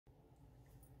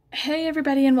Hey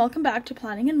everybody, and welcome back to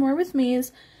Planning and More with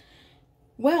Me's.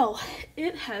 Well,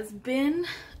 it has been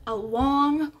a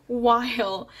long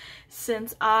while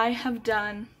since I have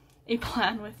done a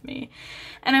plan with me,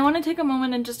 and I want to take a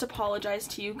moment and just apologize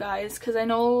to you guys, because I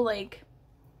know, like,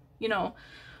 you know,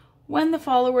 when the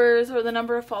followers or the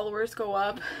number of followers go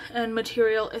up and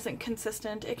material isn't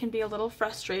consistent, it can be a little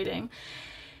frustrating,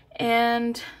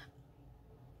 and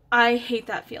I hate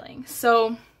that feeling.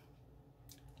 So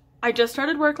I just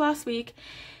started work last week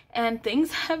and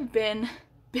things have been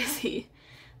busy,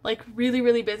 like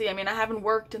really busy. I mean, I haven't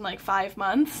worked in like 5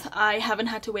 months. I haven't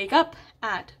had to wake up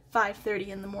at 5:30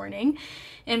 in the morning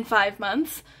in 5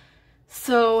 months.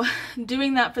 So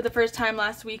doing that for the first time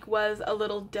last week was a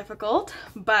little difficult,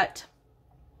 but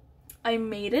I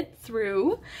made it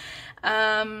through.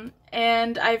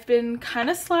 And I've been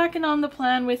kind of slacking on the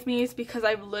plan with me because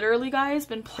I've literally, guys,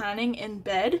 been planning in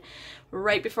bed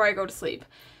right before I go to sleep.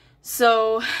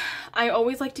 So I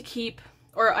always like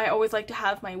to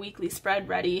have my weekly spread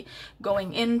ready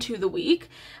going into the week.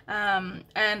 And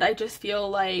I just feel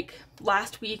like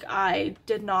last week I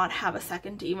did not have a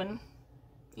second to even,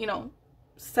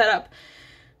 set up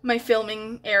my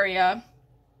filming area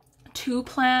to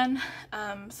plan.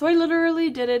 So I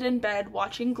literally did it in bed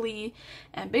watching Glee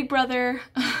and Big Brother,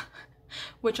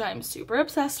 which I'm super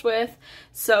obsessed with.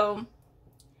 So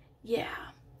yeah.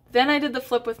 Then I did the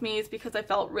flip with me's because I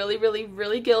felt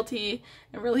really guilty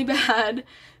and really bad.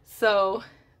 So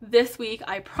this week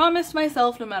I promised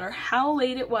myself, no matter how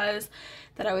late it was,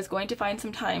 that I was going to find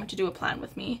some time to do a plan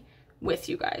with me with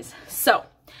you guys. So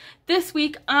this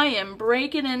week I am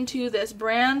breaking into this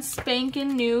brand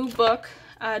spanking new book,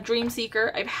 Dream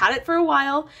Seeker. I've had it for a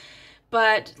while,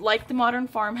 but like the Modern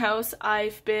Farmhouse,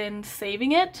 I've been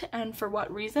saving it, and for what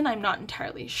reason, I'm not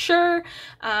entirely sure.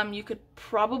 You could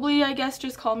probably, I guess,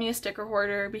 just call me a sticker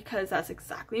hoarder, because that's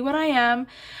exactly what I am.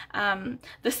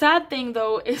 The sad thing,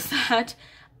 though, is that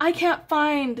I can't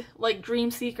find, like, Dream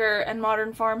Seeker and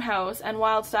Modern Farmhouse and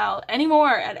Wild Style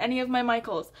anymore at any of my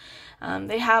Michaels.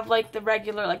 They have, like, the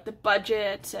regular, like, the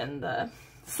budget and the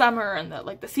summer and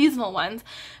the seasonal ones,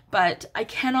 but I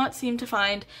cannot seem to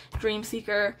find Dream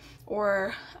Seeker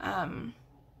or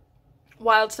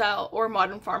Wild Style or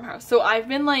Modern Farmhouse. So I've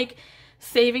been like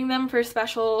saving them for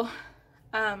special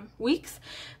weeks,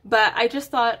 but I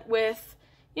just thought with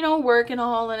work and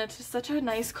all, and it's just such a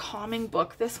nice calming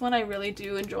book, this one I really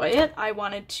do enjoy it. I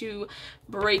wanted to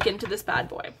break into this bad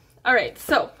boy. All right,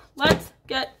 so let's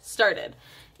get started.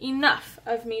 Enough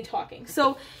of me talking.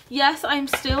 So yes, I'm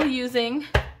still using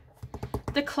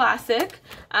the classic.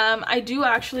 I do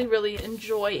actually really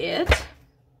enjoy it.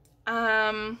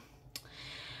 I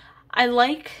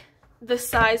like the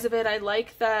size of it. I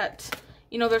like that,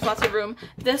 there's lots of room.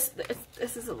 This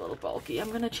is a little bulky.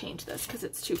 I'm gonna change this because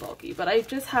it's too bulky, but I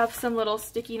just have some little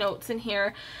sticky notes in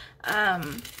here,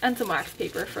 and some wax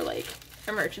paper for like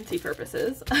emergency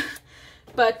purposes.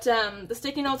 But the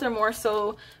sticky notes are more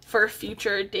so for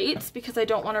future dates because I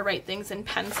don't want to write things in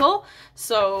pencil,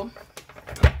 so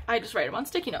I just write them on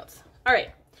sticky notes. All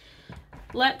right,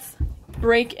 let's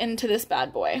break into this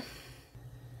bad boy.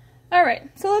 All right,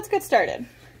 so let's get started.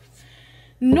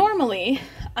 Normally,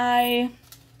 I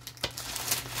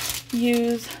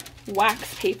use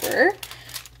wax paper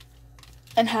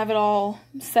and have it all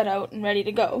set out and ready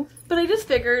to go, but I just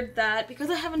figured that because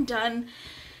I haven't done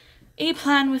a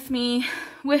plan with me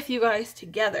with you guys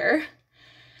together,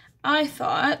 I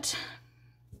thought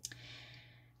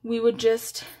we would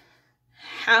just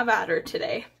have at her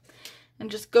today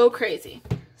and just go crazy.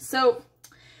 So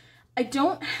I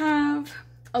don't have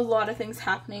a lot of things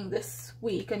happening this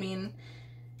week. I mean,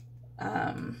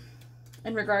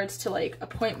 in regards to like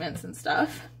appointments and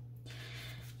stuff.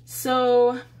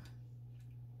 So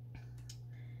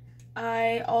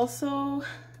I also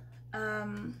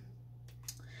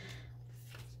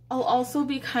I'll also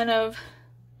be kind of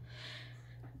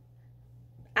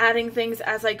adding things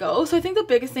as I go. So I think the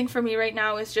biggest thing for me right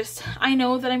now is just, I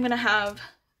know that I'm going to have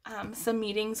some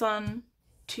meetings on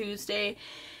Tuesday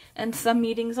and some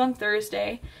meetings on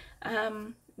Thursday.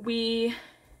 We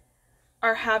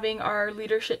are having our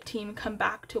leadership team come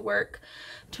back to work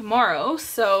tomorrow.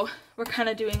 So we're kind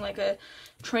of doing like a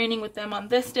training with them on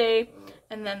this day.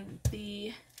 And then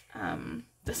the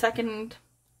second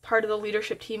part of the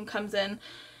leadership team comes in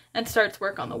and starts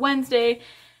work on the Wednesday,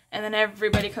 and then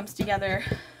everybody comes together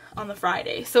on the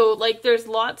Friday. So like there's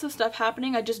lots of stuff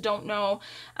happening. I just don't know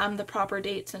the proper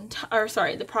dates and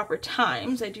the proper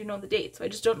times. I do know the dates, so I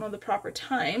just don't know the proper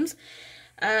times.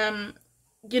 With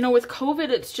COVID,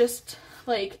 it's just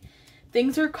like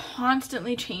things are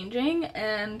constantly changing,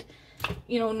 and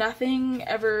nothing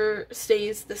ever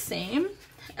stays the same,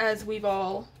 as we've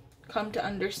all come to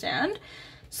understand.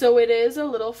 So it is a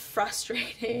little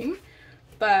frustrating,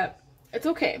 but it's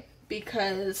okay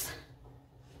because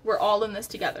we're all in this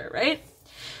together, right?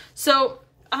 So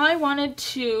I'm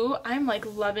like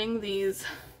loving these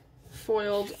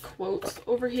foiled quotes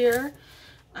over here.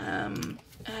 And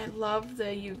I love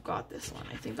the "you've got this" one.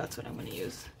 I think that's what I'm going to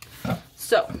use.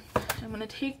 So I'm going to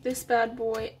take this bad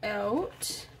boy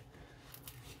out.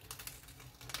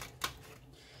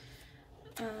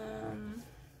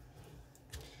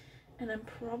 And I'm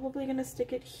probably going to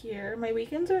stick it here. My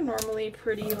weekends are normally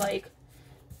pretty, like,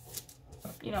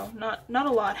 you know, not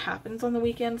a lot happens on the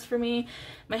weekends for me.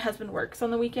 My husband works on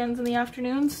the weekends in the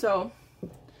afternoon, so,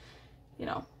 you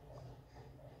know,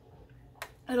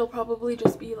 it'll probably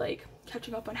just be like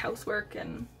catching up on housework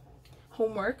and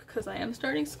homework because I am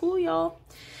starting school, y'all.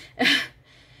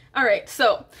 All right,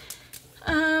 so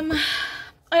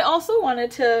I also wanted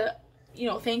to, you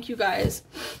know, thank you guys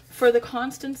for the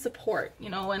constant support, you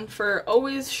know, and for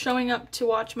always showing up to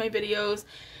watch my videos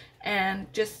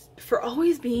and just for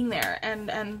always being there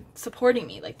and supporting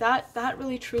me. Like that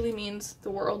really truly means the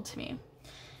world to me.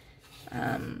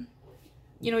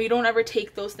 You know, you don't ever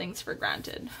take those things for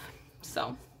granted.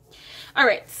 So, all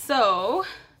right, so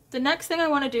the next thing I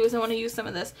want to do is I want to use some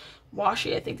of this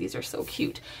washi. I think these are so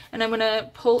cute. And I'm going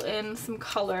to pull in some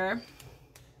color,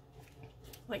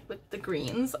 like with the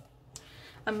greens.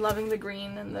 I'm loving the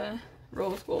green and the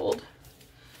rose gold.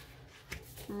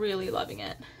 Really loving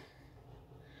it.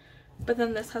 But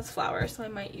then this has flowers, so I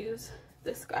might use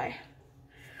this guy.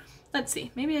 Let's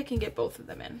see. Maybe I can get both of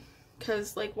them in.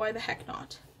 Because, like, why the heck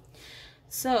not?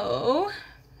 So,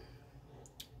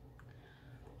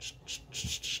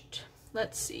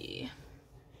 let's see.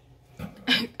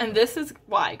 And this is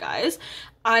why, guys,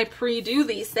 I pre-do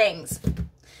these things.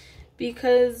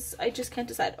 Because I just can't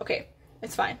decide. Okay,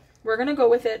 it's fine. We're going to go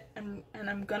with it, and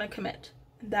I'm going to commit.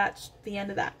 That's the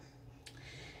end of that.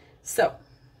 So,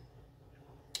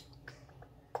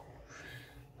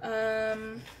 I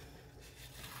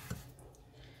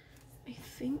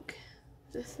think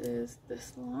this is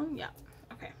this long. Yeah,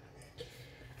 okay.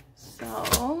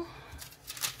 So,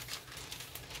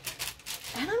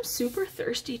 and I'm super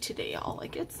thirsty today, y'all.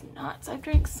 Like, it's nuts. I've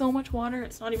drank so much water.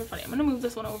 It's not even funny. I'm going to move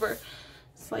this one over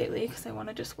slightly because I want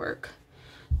to just work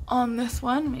on this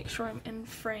one, make sure I'm in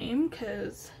frame,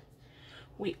 because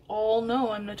we all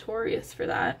know I'm notorious for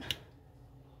that.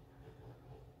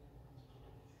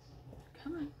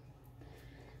 Come on.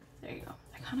 There you go.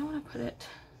 I kind of want to put it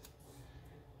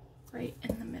right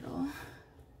in the middle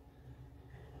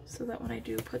so that when I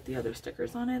do put the other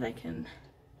stickers on it, I can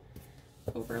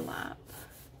overlap.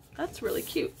 That's really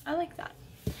cute. I like that.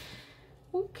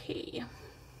 Okay.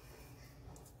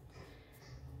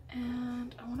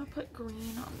 And I want to put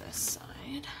green on this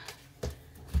side.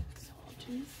 So I'll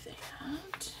do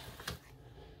that.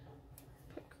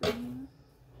 Put green.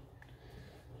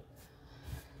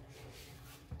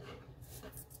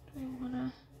 Do I want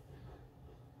to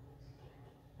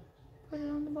put it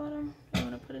on the bottom? Do I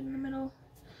want to put it in the middle?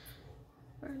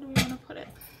 Where do we want to put it?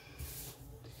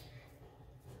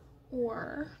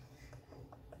 Or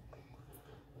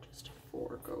just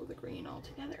forego the green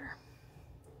altogether?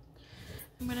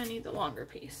 I'm gonna need the longer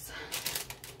piece.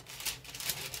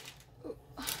 Ooh.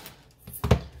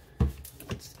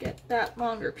 Let's get that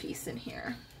longer piece in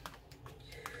here.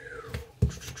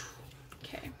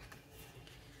 Okay.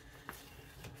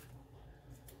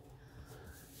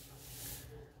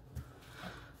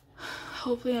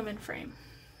 Hopefully I'm in frame.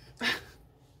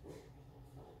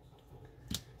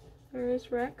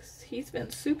 Where's Rex? He's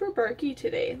been super barky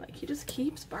today. Like, he just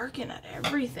keeps barking at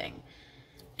everything.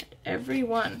 At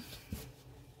everyone.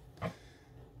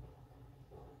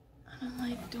 I'm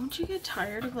like, don't you get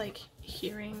tired of, like,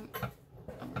 hearing, I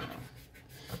don't know,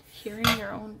 hearing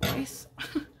your own voice?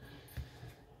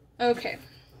 Okay,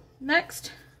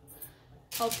 next,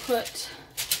 I'll put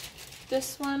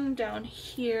this one down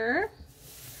here.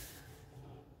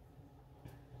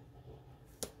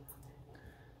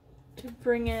 To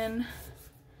bring in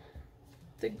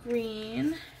the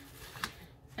green,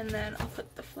 and then I'll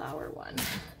put the flower one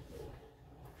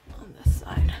on this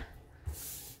side.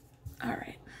 All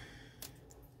right.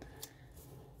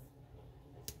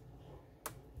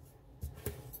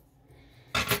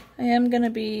 I am going to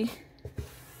be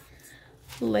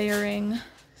layering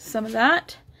some of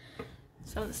that,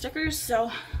 some of the stickers. So,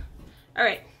 all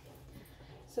right.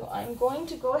 So I'm going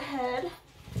to go ahead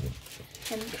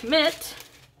and commit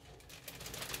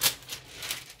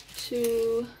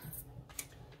to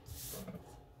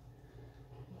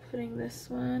putting this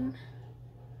one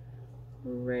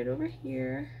right over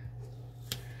here,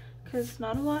 because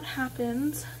not a lot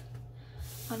happens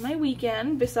on my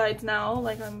weekend, besides now,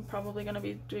 like, I'm probably gonna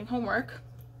be doing homework.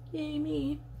 Yay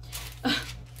me.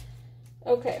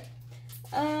 Okay.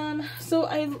 So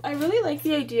I really like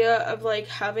the idea of like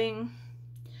having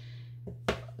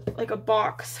like a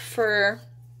box for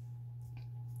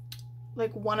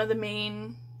like one of the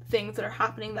main things that are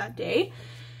happening that day.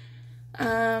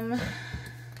 And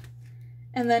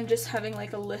then just having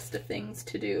like a list of things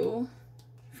to do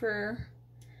for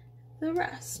the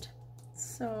rest.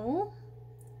 So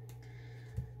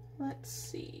let's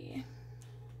see.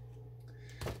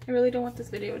 I really don't want this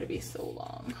video to be so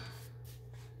long.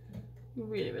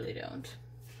 Really, really don't.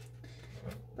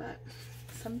 But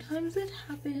sometimes it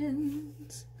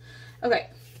happens. Okay.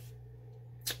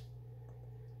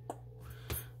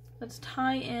 Let's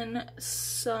tie in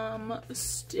some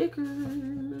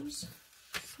stickers.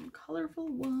 Some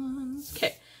colorful ones.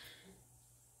 Okay.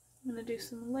 I'm gonna do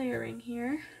some layering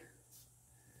here.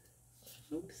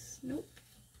 Oops, nope.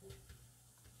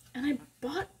 And I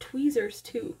bought tweezers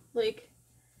too. Like,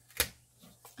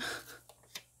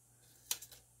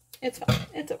 it's fine.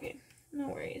 It's okay. No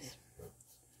worries.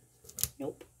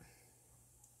 Nope.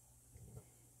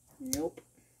 Nope.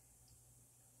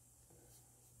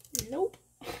 Nope.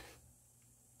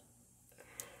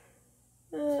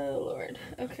 Oh, Lord.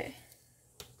 Okay.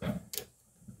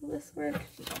 Will this work?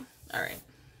 No. Alright.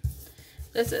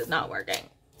 This is not working.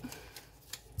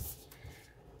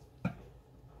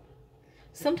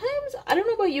 Sometimes, I don't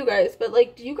know about you guys, but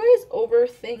like, do you guys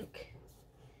overthink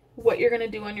what you're gonna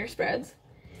do on your spreads?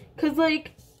 Because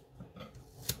like,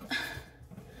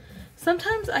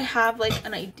 sometimes I have like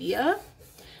an idea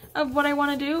of what I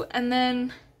want to do, and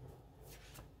then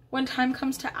when time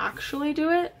comes to actually do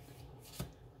it,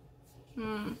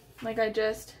 like I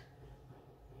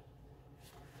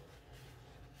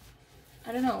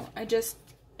don't know, it just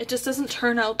doesn't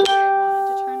turn out the way I want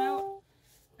it to turn out,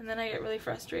 and then I get really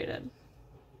frustrated.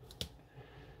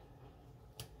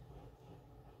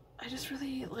 I just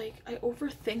really, like, I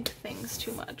overthink things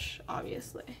too much,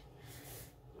 obviously.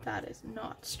 That is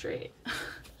not straight.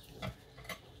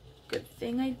 Good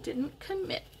thing I didn't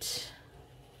commit.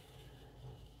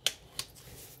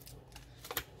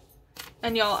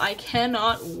 And y'all, I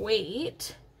cannot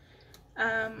wait.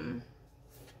 I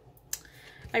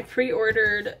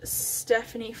pre-ordered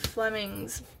Stephanie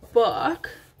Fleming's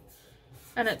book,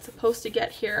 and it's supposed to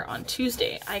get here on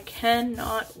Tuesday. I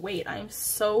cannot wait. I'm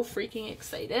so freaking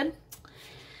excited.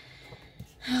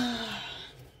 I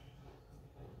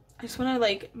just want to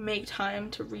like make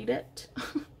time to read it.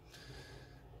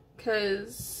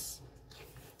 Because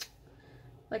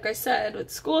like I said, with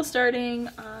school starting,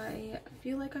 I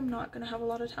feel like I'm not gonna have a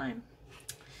lot of time.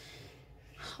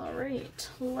 All right,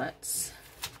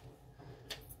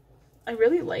 I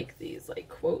really like these like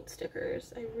quote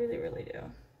stickers. I really, really do.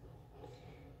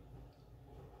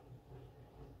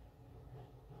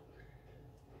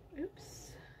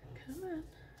 Oops, come on.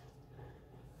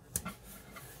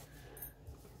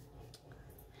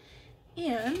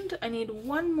 And I need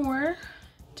one more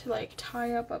to like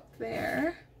tie up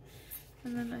there.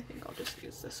 And then I think I'll just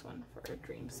use this one for a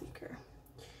Dream Seeker.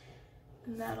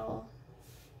 And that'll,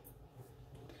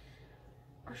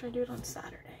 or should I do it on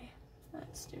Saturday?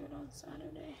 Let's do it on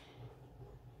Saturday.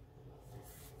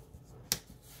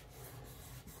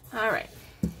 All right,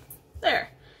 there.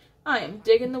 I am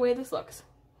digging the way this looks.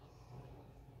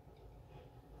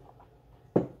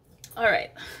 All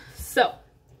right, so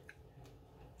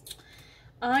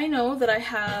I know that I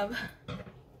have,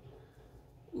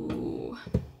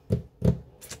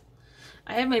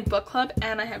 I have my book club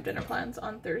and I have dinner plans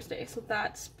on Thursday, so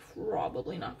that's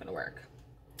probably not gonna work.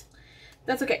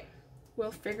 That's okay,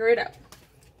 we'll figure it out.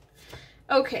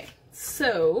 Okay,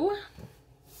 so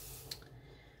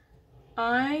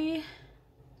there's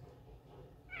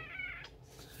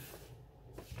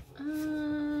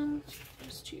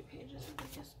 2 pages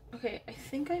of this. Okay, I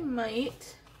think I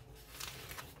might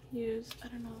use, I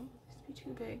don't know, this be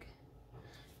too big.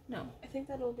 No, I think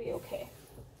that'll be okay.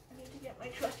 I need to get my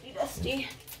trusty dusty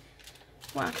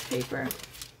wax paper.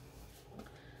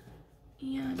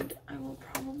 And I will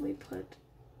probably put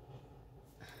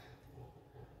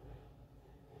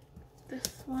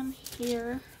this one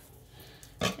here,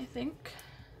 I think.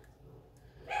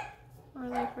 Or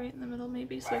like right in the middle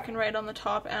maybe, so I can write on the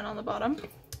top and on the bottom.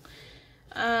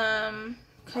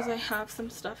 Because I have some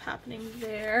stuff happening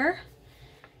there.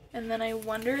 And then I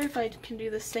wonder if I can do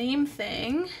the same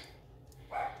thing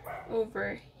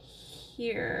over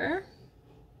here.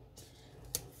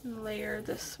 And layer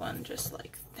this one just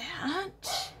like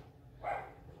that.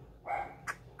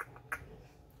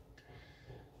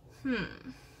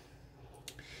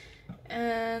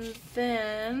 And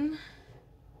then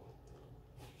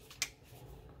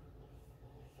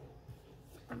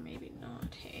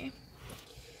latte.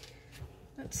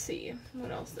 Let's see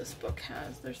what else this book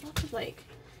has. There's lots of like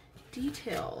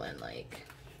detail and like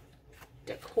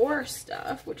decor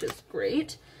stuff, which is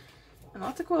great. And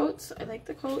lots of quotes. I like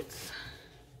the quotes.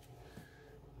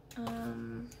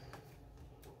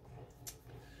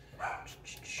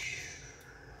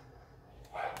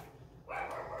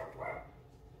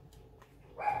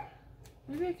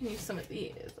 Maybe I can use some of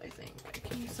these, I think. I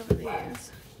can use some of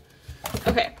these.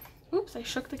 Okay. Oops, I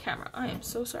shook the camera. I am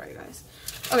so sorry, guys.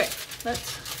 Okay,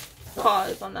 let's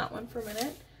pause on that one for a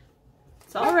minute.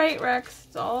 It's all right, Rex.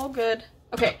 It's all good.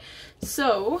 Okay,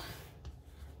 so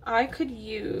I could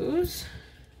use,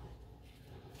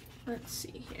 let's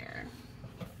see here.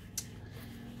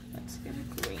 Let's get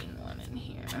a green one in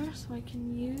here. So I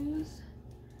can use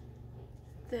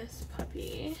this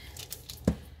puppy.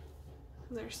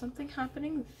 There's something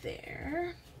happening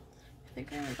there. I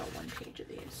think I only got one page of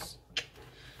these.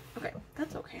 Okay,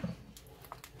 that's okay.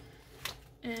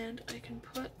 And I can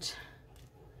put,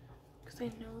 because I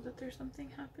know that there's something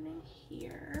happening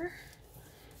here.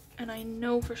 And I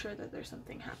know for sure that there's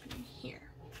something happening here.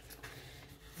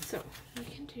 So we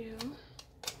can do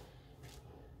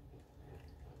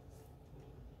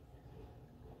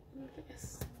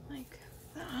this like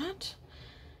that.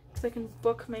 Because I can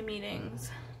book my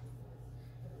meetings.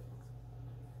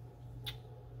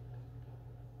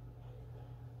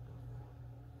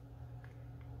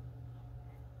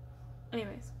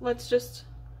 Anyways, let's just,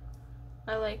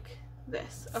 I like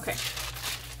this. Okay,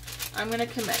 I'm gonna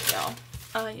commit, y'all.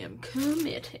 I am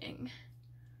committing.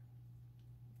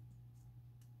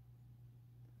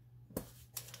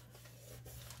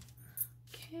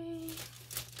 Okay,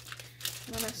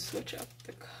 I'm gonna switch up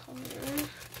the color.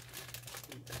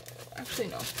 Actually,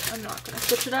 no, I'm not gonna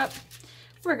switch it up.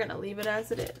 We're gonna leave it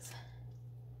as it is.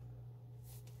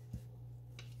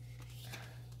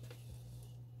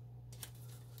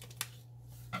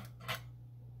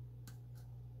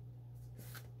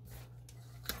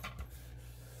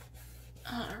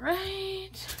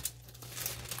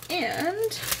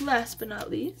 And last but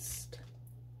not least,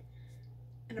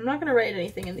 and I'm not going to write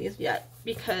anything in these yet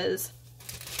because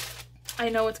I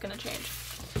know it's going to change.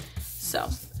 So,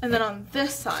 and then on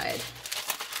this side,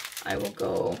 I will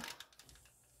go,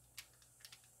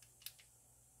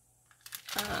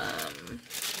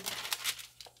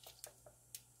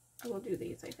 I will do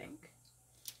these, I think.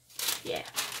 Yeah.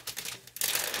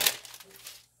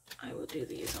 I will do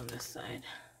these on this side.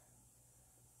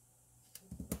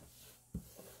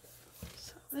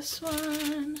 This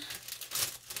one,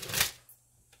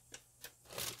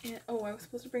 and oh, I was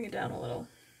supposed to bring it down a little.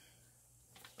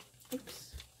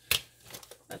 Oops,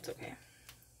 that's okay.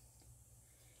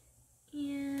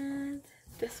 And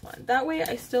this one, that way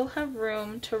I still have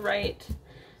room to write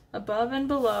above and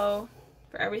below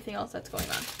for everything else that's going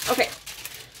on. Okay,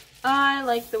 I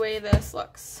like the way this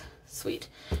looks. Sweet.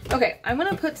 Okay, I'm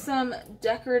gonna put some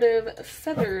decorative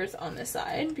feathers on this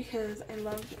side because I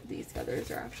love these feathers.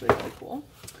 They're actually really cool.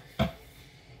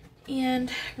 And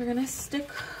we're gonna stick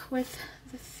with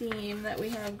the theme that we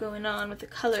have going on with the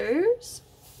colors.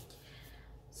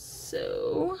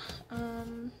 So,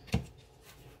 I'm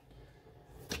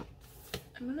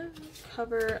gonna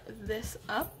cover this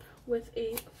up with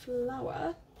a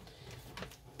flower.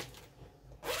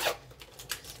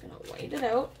 Just gonna white it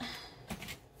out.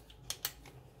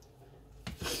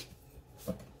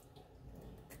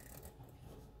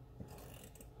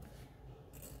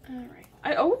 Alright.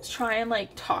 I always try and like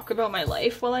talk about my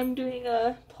life while I'm doing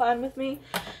a plan with me,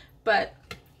 but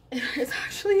it's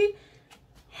actually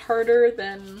harder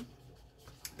than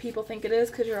people think it is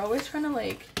because you're always trying to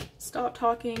like stop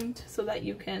talking so that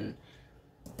you can,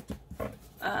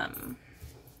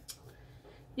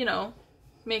 you know,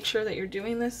 make sure that you're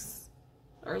doing this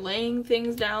or laying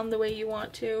things down the way you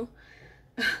want to.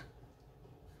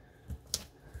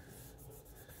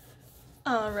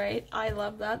 Alright, I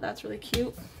love that. That's really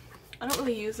cute. I don't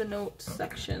really use the notes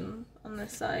section on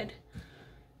this side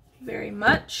very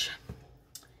much.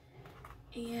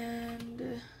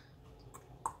 And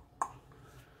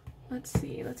let's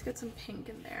see, let's get some pink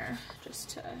in there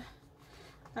just to,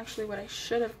 actually what I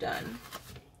should have done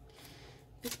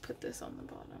is put this on the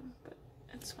bottom, but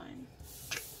it's fine.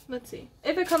 Let's see.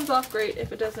 If it comes off, great.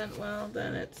 If it doesn't, well,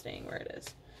 then it's staying where it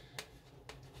is.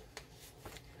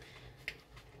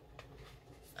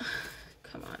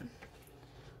 Come on.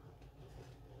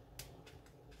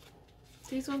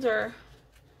 These ones are,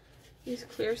 these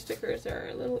clear stickers are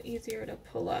a little easier to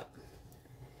pull up.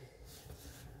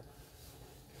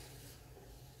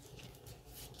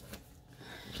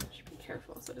 Should be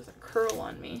careful so it doesn't curl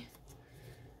on me.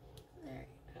 There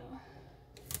you go.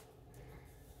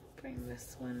 bring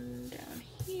this one down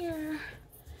here,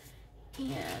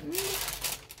 and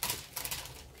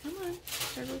come on,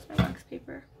 there goes my wax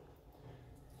paper,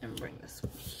 and bring this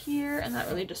one here, and that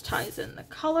really just ties in the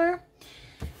color.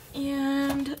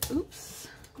 And oops,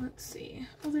 let's see,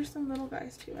 oh, there's some little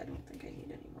guys too. I don't think I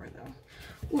need any more though.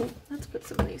 Ooh, let's put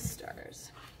some of these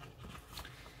stars.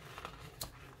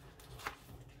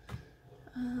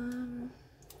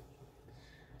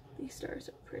 These stars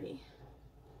are pretty.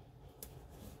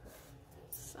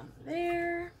 Some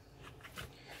there.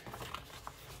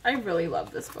 I really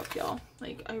love this book, y'all.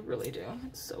 Like, I really do.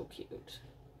 It's so cute.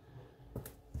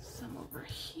 Some over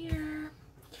here.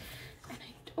 And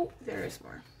oh, there is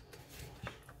more.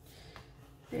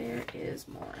 There is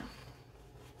more.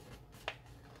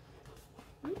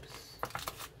 Oops.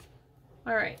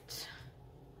 All right.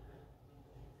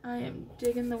 I am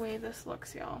digging the way this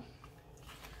looks, y'all.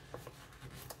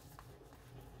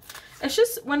 It's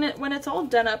just when it's all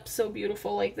done up so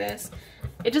beautiful like this,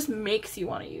 it just makes you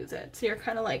want to use it. So you're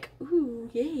kind of like, ooh,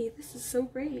 yay, this is so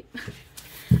great.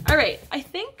 All right, I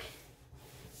think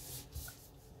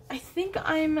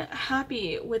I'm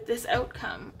happy with this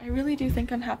outcome. I really do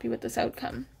think I'm happy with this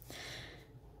outcome.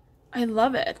 I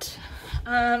love it.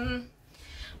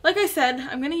 Like I said,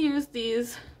 I'm gonna use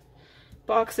these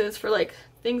boxes for like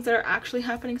things that are actually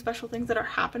happening, special things that are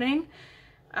happening.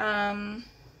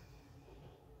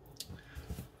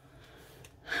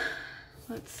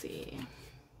 Let's see.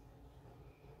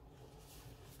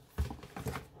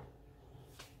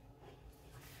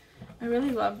 I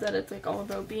really love that it's like all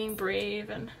about being brave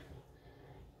and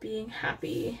being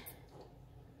happy.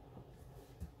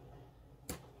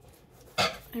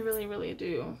 I really, really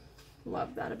do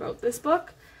love that about this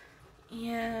book.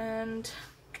 And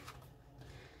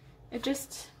it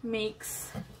just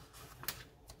makes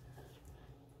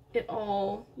it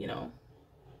all, you know,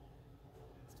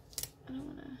 I don't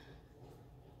wanna.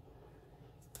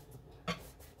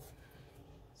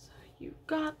 So you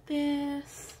got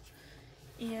this,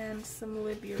 and some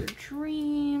Live Your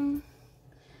Dream,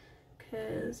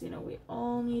 because, you know, we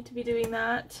all need to be doing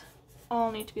that. All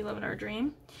need to be living our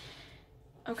dream.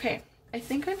 Okay, I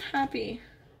think I'm happy.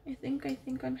 I think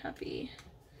I'm happy.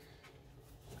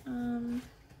 I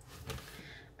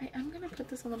am gonna put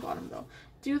this on the bottom though.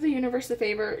 Do the universe a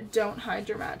favor, don't hide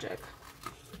your magic.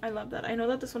 I love that. I know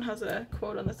that this one has a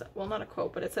quote on this, well, not a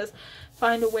quote, but it says,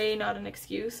 find a way, not an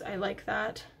excuse. I like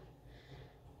that.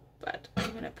 But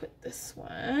I'm gonna put this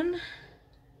one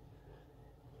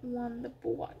on the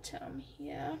bottom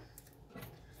here.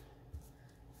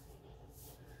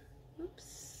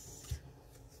 Oops.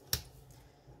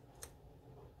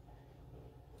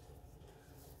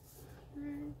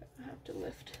 I have to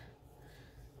lift.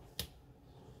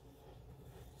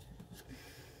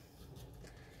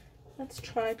 Let's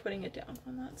try putting it down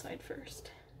on that side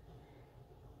first.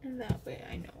 And that way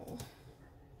I know.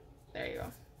 There you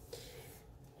go.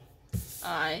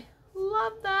 I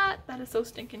love that. That is so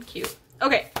stinking cute.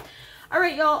 Okay. All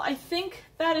right, y'all. I think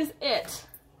that is it.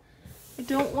 I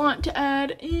don't want to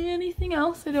add anything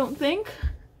else, I don't think.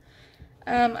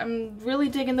 I'm really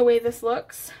digging the way this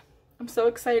looks. I'm so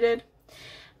excited.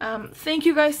 Thank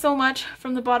you guys so much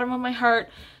from the bottom of my heart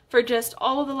for just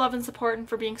all of the love and support and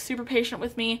for being super patient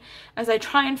with me as I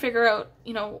try and figure out,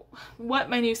 you know, what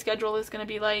my new schedule is going to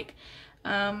be like.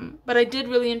 But I did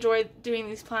really enjoy doing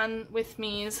these plan with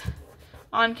me's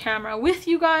on camera with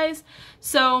you guys.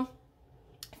 So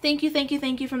thank you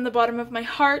from the bottom of my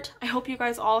heart. I hope you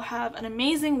guys all have an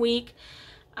amazing week.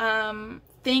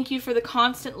 Thank you for the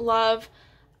constant love.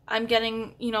 I'm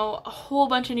getting, you know, a whole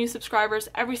bunch of new subscribers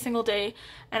every single day,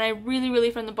 and I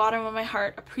really from the bottom of my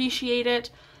heart appreciate it.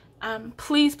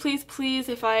 Please,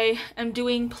 if I am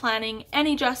doing planning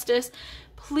any justice,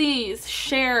 please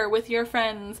share with your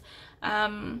friends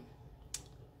my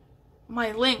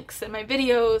links and my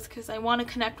videos, because I want to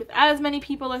connect with as many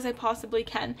people as I possibly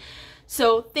can.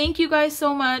 So thank you guys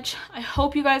so much. I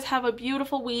hope you guys have a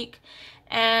beautiful week,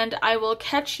 and I will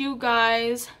catch you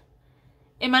guys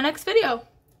in my next video.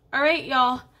 All right,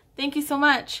 y'all. Thank you so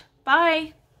much.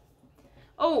 Bye.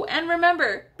 Oh, and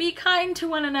remember, be kind to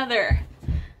one another.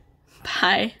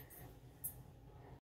 Bye.